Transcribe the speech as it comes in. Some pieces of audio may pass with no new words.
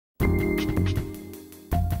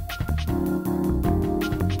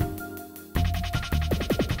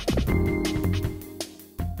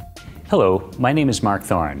Hello, my name is Mark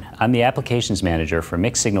Thoren. I'm the Applications Manager for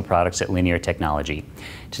Mixed Signal Products at Linear Technology.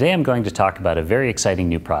 Today I'm going to talk about a very exciting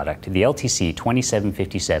new product, the LTC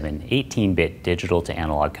 2757 18-bit digital to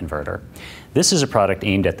analog converter. This is a product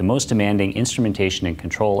aimed at the most demanding instrumentation and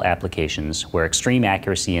control applications where extreme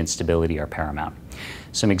accuracy and stability are paramount.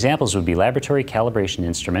 Some examples would be laboratory calibration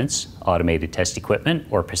instruments, automated test equipment,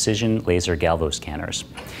 or precision laser galvo scanners.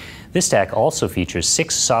 This DAC also features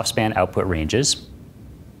 6 soft-span output ranges,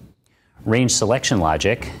 range selection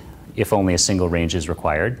logic, if only a single range is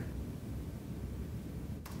required,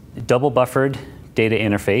 double buffered data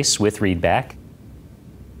interface with readback,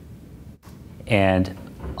 and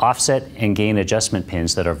offset and gain adjustment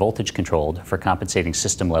pins that are voltage controlled for compensating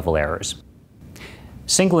system level errors.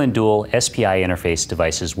 Single and dual SPI interface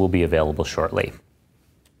devices will be available shortly.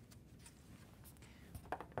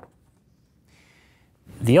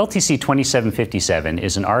 The LTC 2757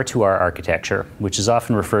 is an R2R architecture, which is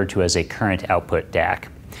often referred to as a current output DAC.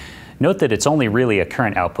 Note that it's only really a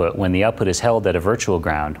current output when the output is held at a virtual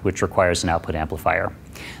ground, which requires an output amplifier.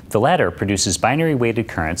 The latter produces binary weighted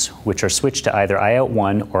currents, which are switched to either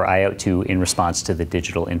IOUT1 or IOUT2 in response to the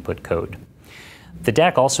digital input code. The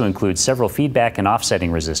DAC also includes several feedback and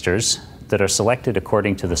offsetting resistors that are selected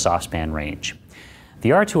according to the soft-span range. The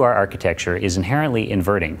R2R architecture is inherently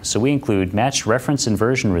inverting, so we include matched reference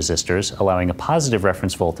inversion resistors allowing a positive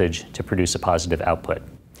reference voltage to produce a positive output.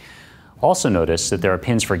 Also notice that there are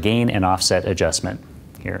pins for gain and offset adjustment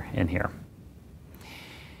here and here.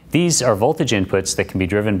 These are voltage inputs that can be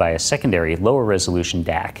driven by a secondary lower resolution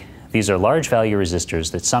DAC. These are large value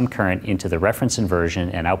resistors that sum current into the reference inversion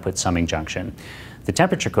and output summing junction. The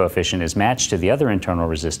temperature coefficient is matched to the other internal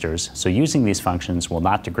resistors, so using these functions will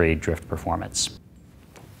not degrade drift performance.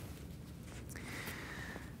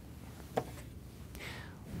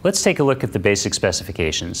 Let's take a look at the basic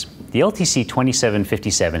specifications. The LTC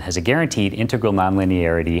 2757 has a guaranteed integral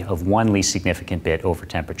nonlinearity of 1 least significant bit over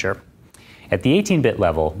temperature. At the 18-bit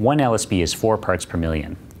level, 1 LSB is 4 parts per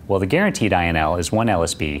million. While the guaranteed INL is 1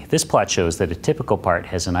 LSB, this plot shows that a typical part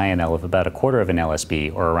has an INL of about 1/4 of an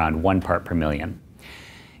LSB, or around 1 part per million.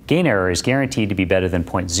 Gain error is guaranteed to be better than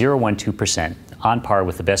 0.012%, on par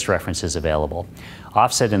with the best references available.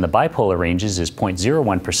 Offset in the bipolar ranges is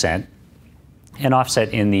 0.01%, and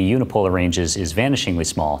offset in the unipolar ranges is vanishingly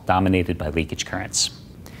small, dominated by leakage currents.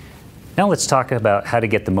 Now let's talk about how to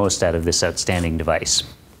get the most out of this outstanding device.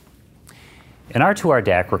 An R2R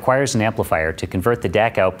DAC requires an amplifier to convert the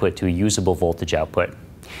DAC output to a usable voltage output.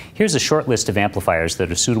 Here's a short list of amplifiers that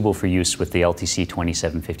are suitable for use with the LTC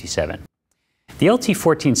 2757. The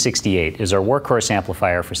LT1468 is our workhorse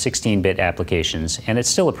amplifier for 16-bit applications, and it's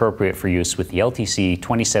still appropriate for use with the LTC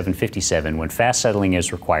 2757 when fast settling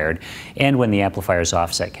is required and when the amplifier's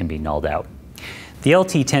offset can be nulled out. The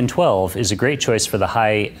LT1012 is a great choice for the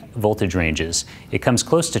high voltage ranges. It comes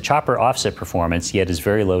close to chopper offset performance, yet is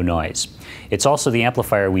very low noise. It's also the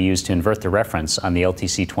amplifier we use to invert the reference on the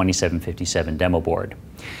LTC 2757 demo board.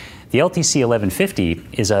 The LTC 1150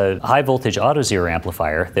 is a high voltage auto zero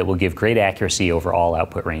amplifier that will give great accuracy over all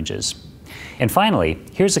output ranges. And finally,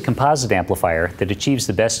 here's a composite amplifier that achieves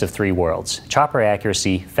the best of 3 worlds: chopper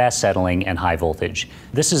accuracy, fast settling, and high voltage.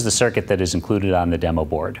 This is the circuit that is included on the demo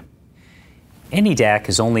board. Any DAC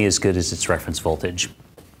is only as good as its reference voltage.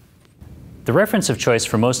 The reference of choice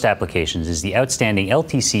for most applications is the outstanding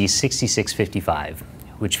LTC 6655.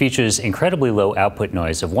 Which features incredibly low output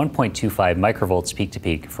noise of 1.25 microvolts peak to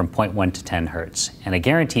peak from 0.1 to 10 Hertz, and a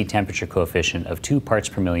guaranteed temperature coefficient of 2 parts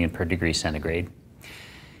per million per degree centigrade.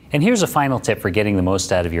 And here's a final tip for getting the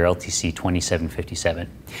most out of your LTC 2757.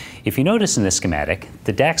 If you notice in this schematic,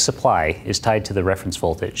 the DAC supply is tied to the reference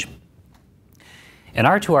voltage. An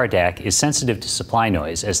R2R DAC is sensitive to supply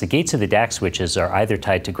noise, as the gates of the DAC switches are either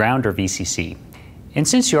tied to ground or VCC. And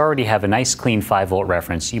since you already have a nice clean 5-volt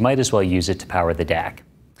reference, you might as well use it to power the DAC.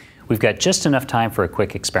 We've got just enough time for a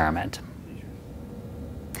quick experiment.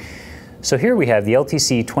 So here we have the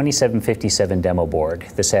LTC 2757 demo board.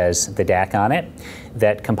 This has the DAC on it,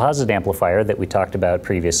 that composite amplifier that we talked about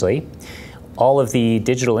previously, all of the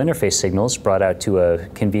digital interface signals brought out to a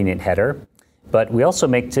convenient header, but we also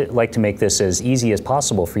like to make this as easy as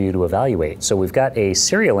possible for you to evaluate. So we've got a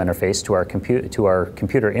serial interface to our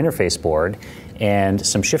computer interface board and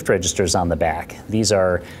some shift registers on the back. These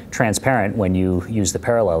are transparent when you use the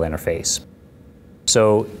parallel interface.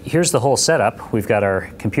 So here's the whole setup. We've got our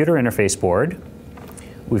computer interface board.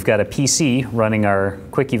 We've got a PC running our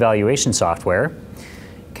quick evaluation software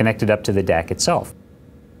connected up to the DAC itself.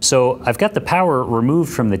 So I've got the power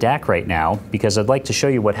removed from the DAC right now because I'd like to show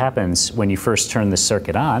you what happens when you first turn this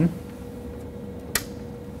circuit on.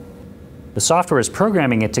 The software is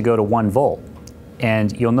programming it to go to 1 volt.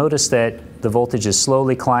 And you'll notice that the voltage is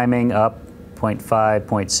slowly climbing up, 0.5,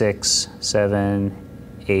 0.6, 7,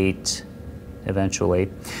 8, eventually.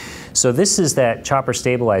 So this is that chopper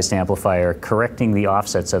stabilized amplifier correcting the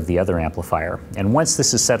offsets of the other amplifier. And once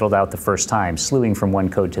this is settled out the first time, slewing from one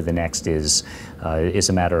code to the next is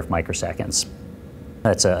a matter of microseconds.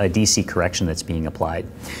 That's a DC correction that's being applied.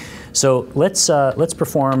 So let's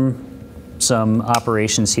perform some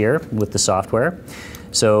operations here with the software.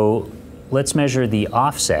 So let's measure the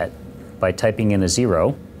offset by typing in a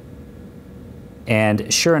 0.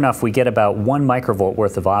 And sure enough, we get about 1 microvolt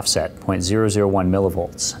worth of offset, 0.001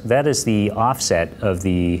 millivolts. That is the offset of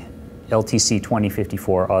the LTC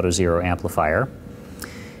 2054 Auto Zero amplifier.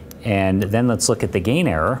 And then let's look at the gain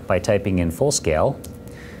error by typing in full scale.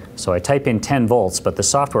 So I type in 10 volts, but the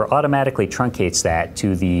software automatically truncates that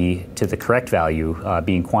to the correct value,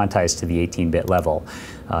 being quantized to the 18-bit level.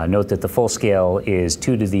 Note that the full scale is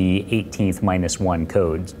 2 to the 18th minus 1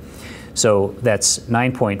 code. So that's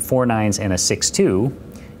 9.49s and a 6.2,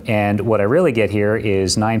 and what I really get here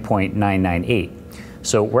is 9.998.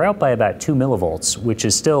 So we're out by about 2 millivolts, which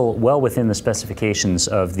is still well within the specifications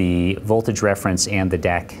of the voltage reference and the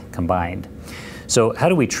DAC combined. So how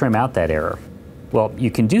do we trim out that error? Well,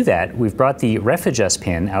 you can do that. We've brought the ref adjust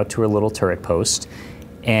pin out to a little turret post,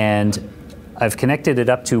 and I've connected it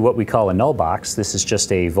up to what we call a null box. This is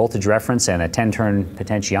just a voltage reference and a 10-turn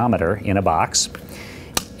potentiometer in a box.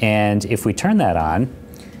 And if we turn that on,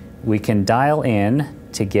 we can dial in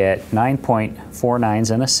to get 9.49s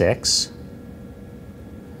and a 6.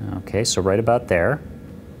 Okay, so right about there.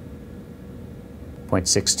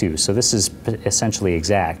 0.62. So this is essentially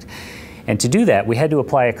exact. And to do that, we had to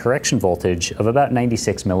apply a correction voltage of about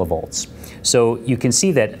 96 millivolts. So you can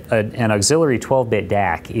see that an auxiliary 12-bit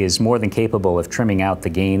DAC is more than capable of trimming out the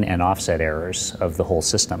gain and offset errors of the whole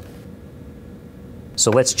system. So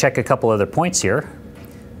let's check a couple other points here.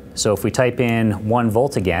 So if we type in 1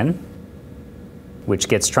 volt again, which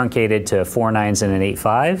gets truncated to 4 9s and an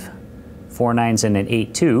 8.5, 4 9s and an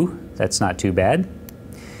 8.2, that's not too bad.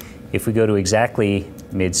 If we go to exactly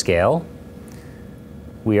mid-scale,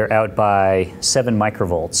 we are out by 7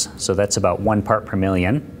 microvolts, so that's about 1 part per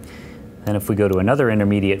million. Then if we go to another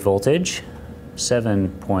intermediate voltage,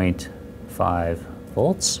 7.5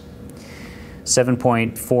 volts,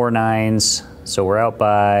 7.49s, so we're out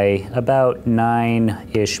by about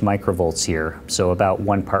 9-ish microvolts here, so about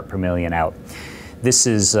 1 part per million out. This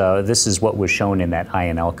is what was shown in that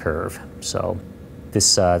INL curve. So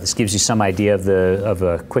this gives you some idea of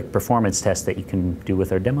a quick performance test that you can do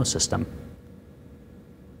with our demo system.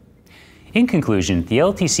 In conclusion, the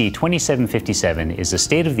LTC 2757 is a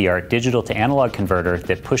state-of-the-art digital to analog converter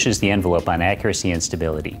that pushes the envelope on accuracy and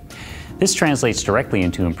stability. This translates directly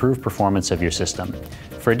into improved performance of your system.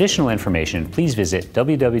 For additional information, please visit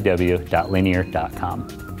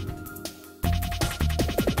www.linear.com.